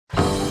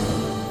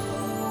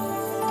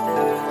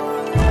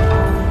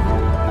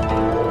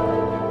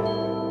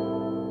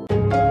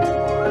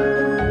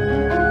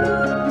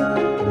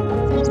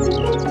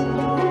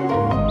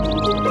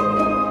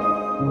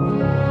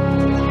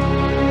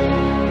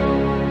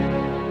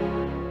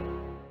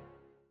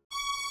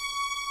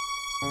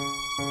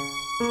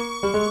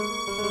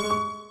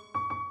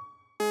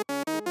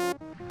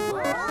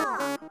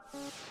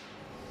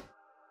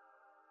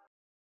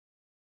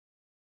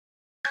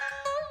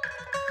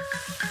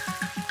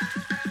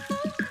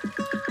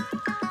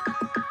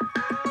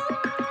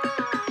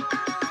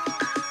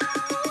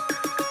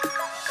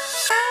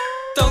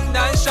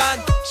南山，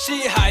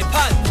西海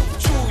畔，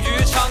处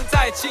鱼常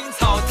在青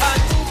草滩。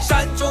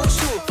山中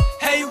树，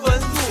黑纹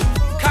路，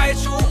开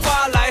出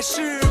花来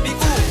是迷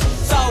雾。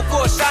扫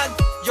过山，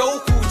有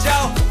虎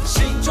啸，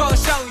形状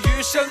像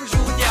鱼，声如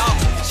鸟。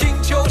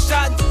青丘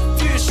山，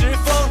玉石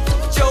峰，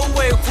九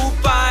尾狐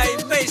百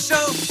媚生。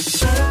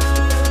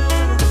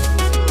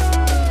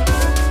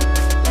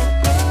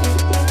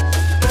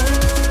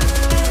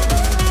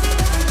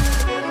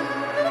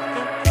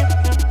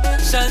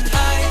山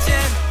海间，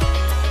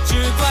只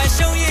怪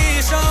秀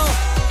一手，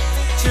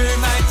只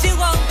买金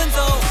黄奔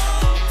走。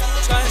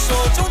传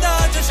说中的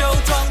这酒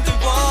庄对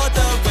我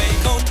的胃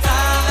口淡，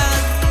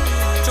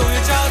终于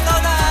找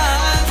到答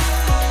案。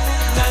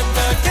难得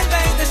天杯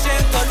的鲜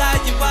果来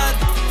一碗，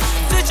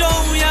最重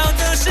要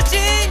的是今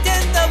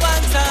天的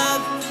晚餐。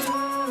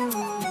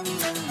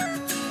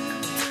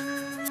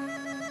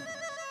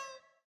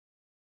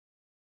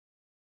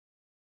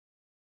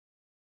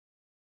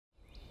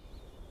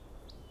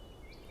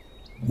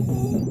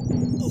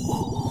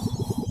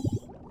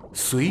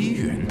随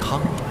缘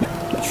汤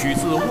取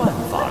自万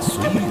法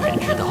随缘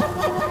之道，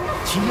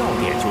其要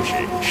点就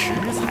是食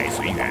材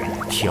随缘、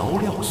调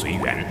料随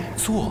缘、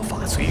做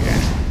法随缘，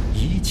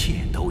一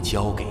切都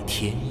交给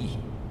天意。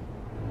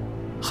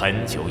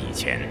很久以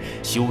前，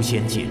修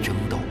仙界争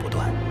斗不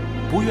断，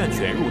不愿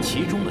卷入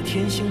其中的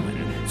天星门，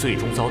最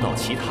终遭到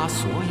其他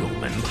所有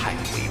门派的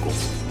围攻。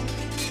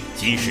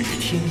即使是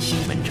天星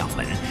门掌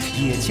门，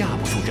也架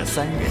不住这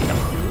三人的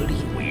合力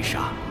围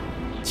杀。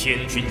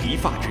千钧一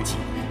发之际，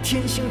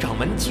天星掌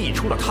门祭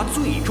出了他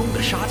最终的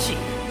杀器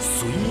——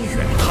随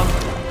缘汤。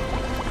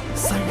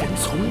三人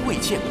从未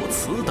见过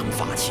此等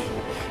法器，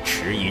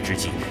迟疑之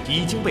际，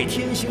已经被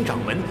天星掌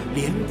门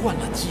连灌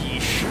了几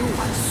十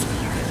碗随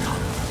缘汤。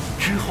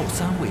之后，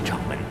三位掌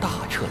门大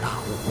彻大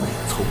悟，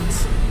从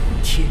此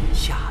天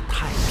下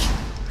太平。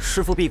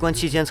师父闭关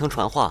期间曾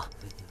传话，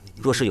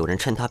若是有人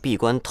趁他闭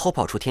关偷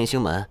跑出天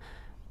星门，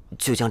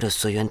就将这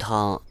随缘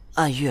汤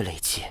按月累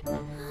计。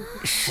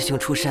师兄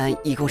出山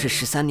一共是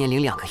13年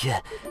零2个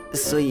月，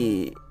所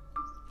以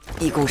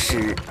一共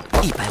是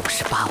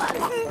158万。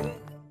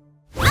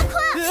阿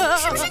坤，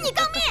是不是你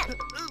告密？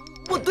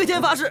我对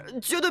天发誓，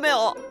绝对没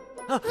有。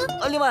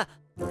另外，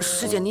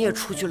师姐你也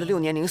出去了6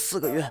年零4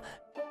个月，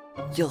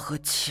要喝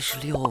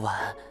76碗。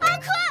阿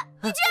坤，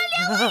你居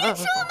然连我也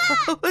出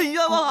吗？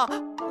冤枉啊！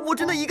我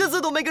真的一个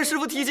字都没跟师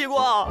父提起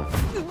过。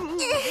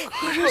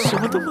我是什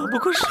么都瞒不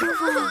过师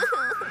父。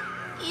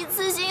一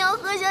次性要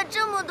喝下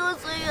这么多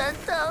随缘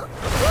汤，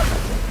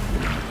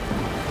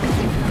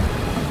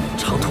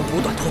长痛不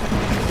如短痛，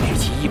与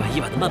其一碗一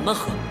碗的慢慢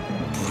喝，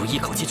不如一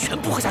口气全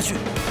部喝下去。不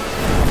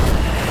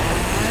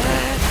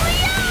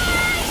要，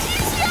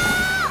师兄！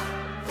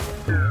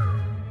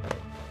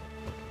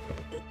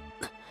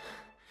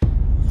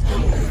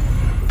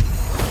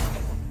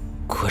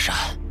果然，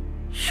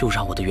又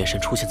让我的元神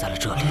出现在了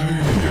这里。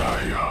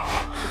哎呀，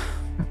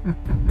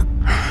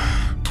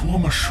多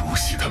么熟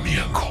悉的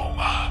面孔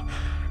啊！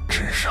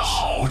真是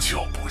好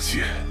久不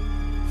见。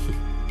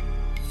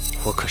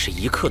我可是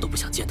一刻都不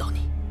想见到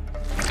你。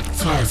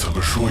再怎么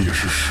说也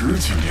是10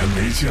几年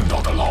没见到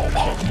的老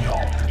朋友，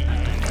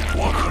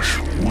我可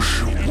是无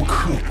时无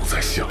刻不在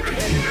想着与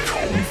你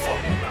重逢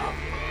呢。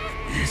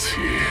一起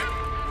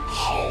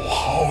好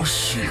好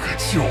叙个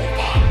旧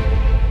吧。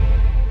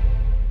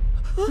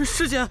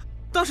师姐，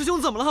大师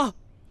兄怎么了？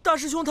大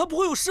师兄他不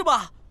会有事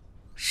吧？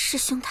师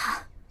兄他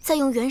在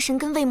用元神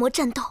跟胃魔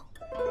战斗，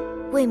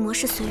胃魔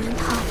是随缘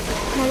汤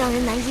那让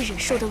人难以忍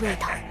受的味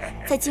道，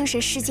在精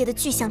神世界的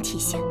具象体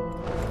现。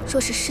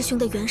若是师兄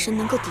的元神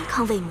能够抵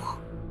抗胃魔，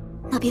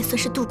那便算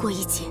是度过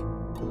一劫；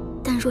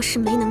但若是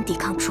没能抵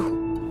抗住，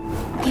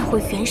便会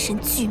元神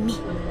俱灭。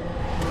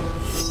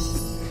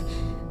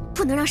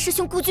不能让师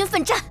兄孤军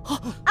奋战。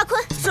阿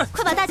坤，是，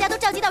快把大家都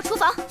召集到厨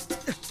房。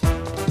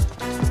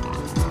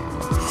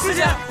师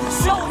姐，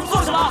需要我们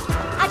做什么？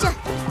阿正，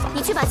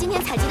你去把今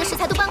天采集的食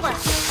材都搬过来。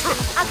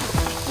阿肯，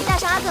你带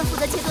上阿艮负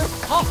责切墩。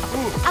好。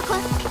阿坤，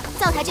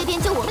灶台这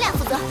边就我们俩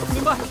负责。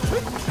明白。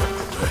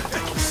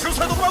食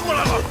材都搬过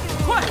来了，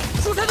快，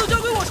蔬菜都交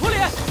给我处理，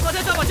大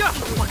家加把劲儿，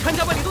把看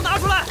家本领都拿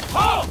出来。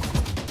好。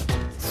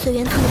随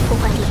缘汤的破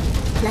坏力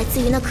来自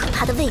于那可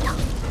怕的味道，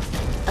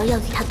而要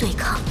与它对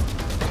抗，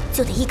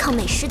就得依靠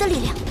美食的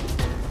力量。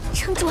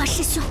撑住啊，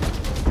师兄，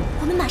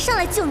我们马上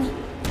来救你。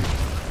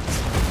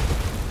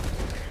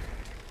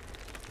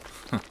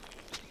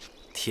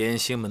天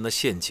星门的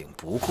陷阱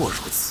不过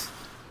如此，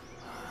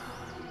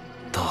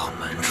大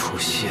门出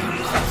现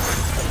了。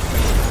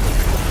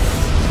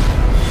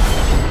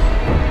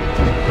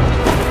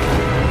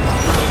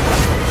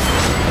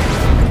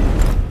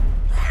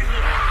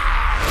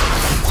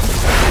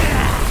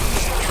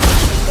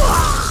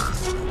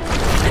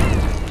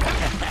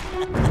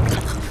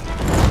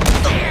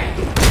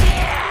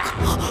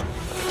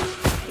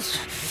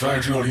在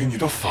这里，你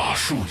的法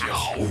术也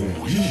好，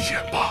武艺也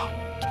罢，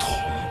统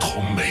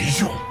统没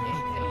用。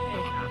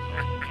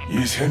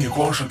以前你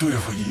光是对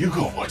付一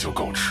个我就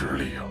够吃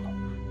力了，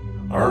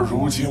而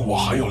如今我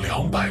还有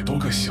200多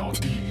个小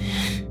弟，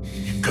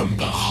你根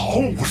本毫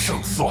无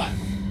胜算。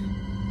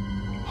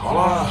好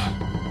了，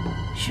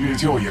叙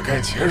旧也该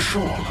结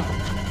束了，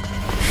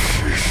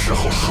是时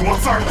候说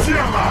再见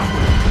了。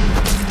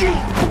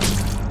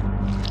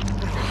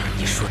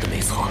你说的没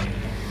错，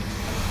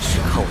只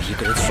靠我一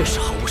个人确实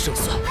毫无胜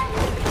算。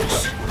但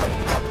是，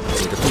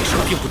你的对手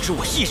并不止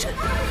我一人，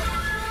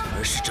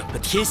而是整个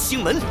天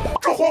星门。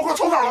这黄瓜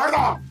从哪来的？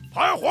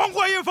拍黄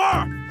瓜一份，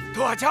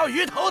剁椒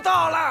鱼头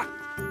到了，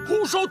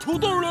红烧土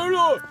豆来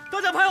了，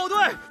大家排好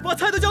队，把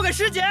菜都交给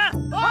师姐。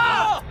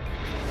啊！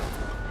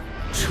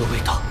这味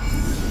道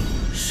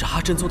是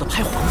阿珍做的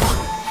拍黄瓜。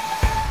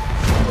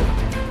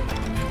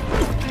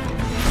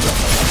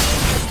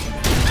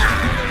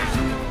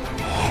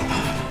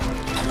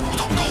普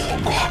通的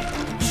黄瓜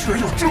居然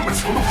有这么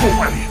强的破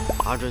坏力！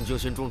阿珍精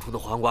心种出的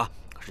黄瓜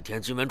是天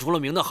机门出了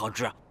名的好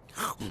吃。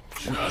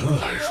原来如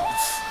此，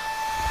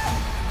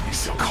你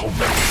想靠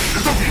美食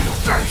的力量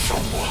战胜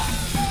我，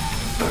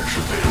但是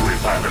美味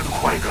带来的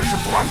快感是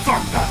短暂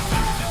的，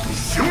你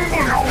赢不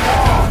了我！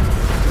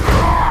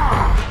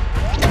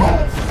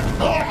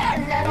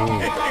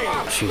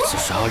这次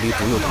是阿离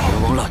独有的魔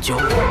王辣椒。一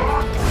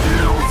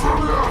有此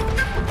令，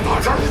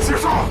大家一起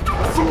上，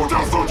速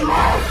战速决！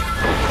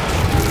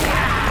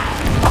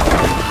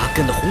阿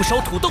根的红烧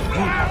土豆。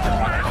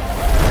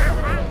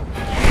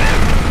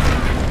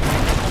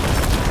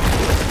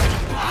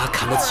阿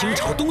坎的清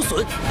炒冬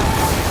笋，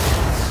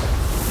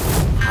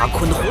阿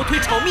坤的火腿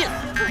炒面，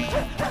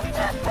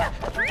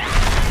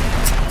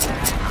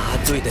阿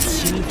对的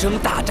清蒸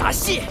大闸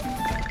蟹。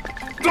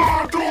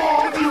大哥，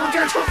你们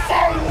这群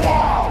犯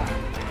我！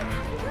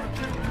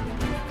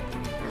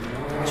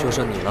就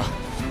剩你了，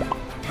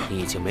你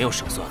已经没有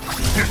胜算了。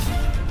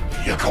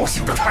别高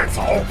兴得太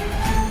早，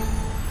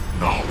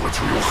那我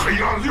就用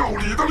黑暗料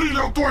理的力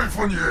量对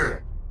付你。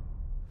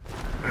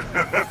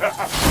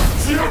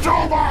接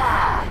招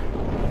吧！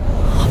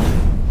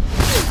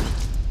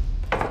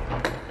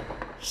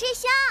师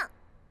兄，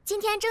今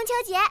天中秋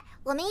节，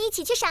我们一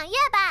起去赏月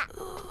吧。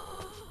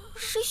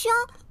师兄，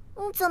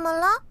你怎么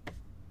了？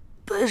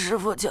被师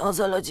傅抢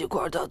走了几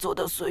块他做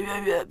的随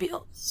缘月饼。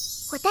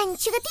我带你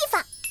去个地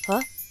方。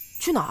啊？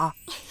去哪儿？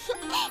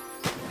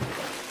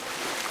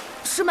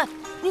师妹，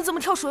你怎么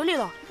跳水里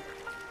了？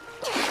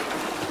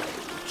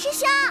师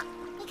兄，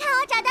你看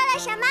我找到了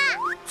什么？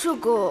这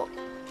个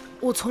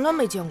我从来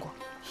没见过。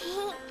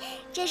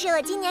这是我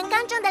今年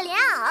刚种的莲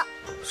藕。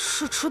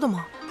是吃的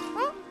吗？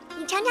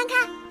你尝尝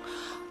看。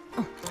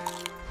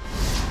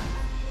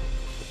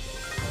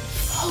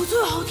好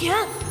脆好甜，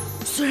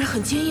虽然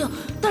很坚硬，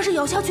但是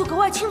咬下去格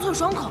外清脆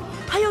爽口，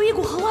还有一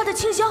股荷花的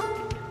清香。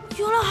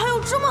原来还有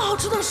这么好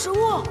吃的食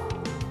物！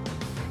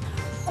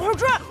好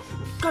吃，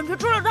感觉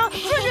吃了它，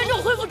瞬间就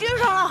恢复精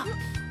神了。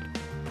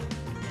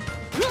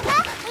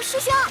师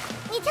兄，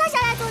你跳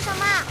下来做什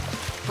么？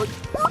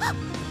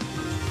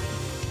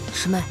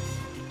师妹，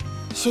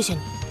谢谢你。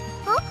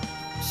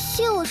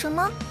谢我什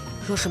么？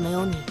若是没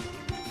有你，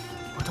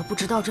我都不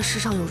知道这世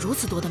上有如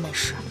此多的美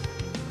食。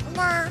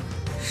那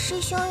师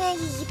兄愿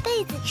意一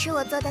辈子吃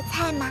我做的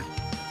菜吗？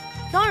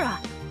当然，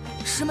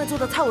师妹做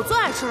的菜我最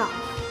爱吃了。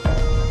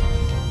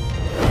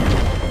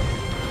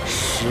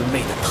师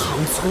妹的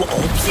糖醋藕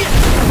片。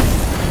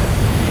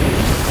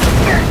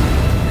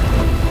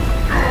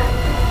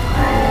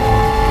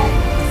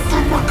怎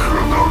么可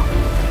能？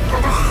他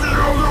的黑暗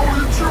料理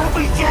居然被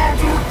压制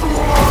住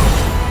了！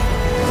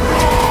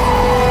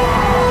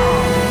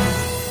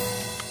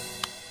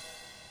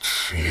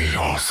岂有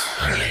此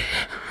理！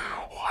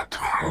我堂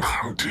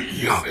堂第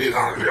一黑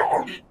暗料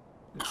理，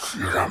居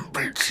然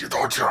被几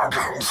道家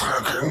常菜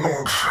给弄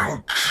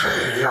成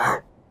这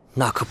样！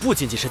那可不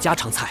仅仅是家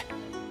常菜，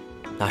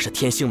那是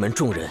天星门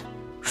众人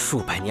数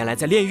百年来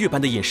在炼狱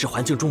般的饮食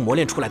环境中磨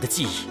练出来的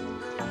技艺。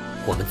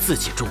我们自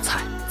己种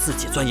菜，自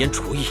己钻研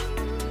厨艺，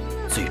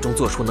最终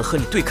做出能和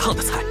你对抗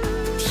的菜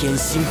——天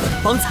星本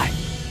帮菜。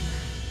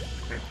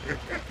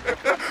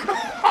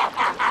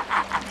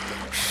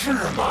是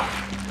吗？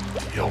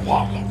别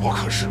忘了，我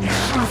可是你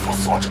师父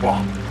所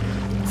创。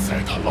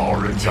在他老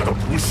人家的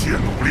不懈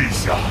努力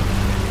下，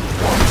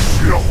我们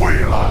学会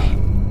了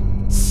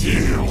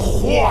进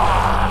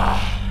化。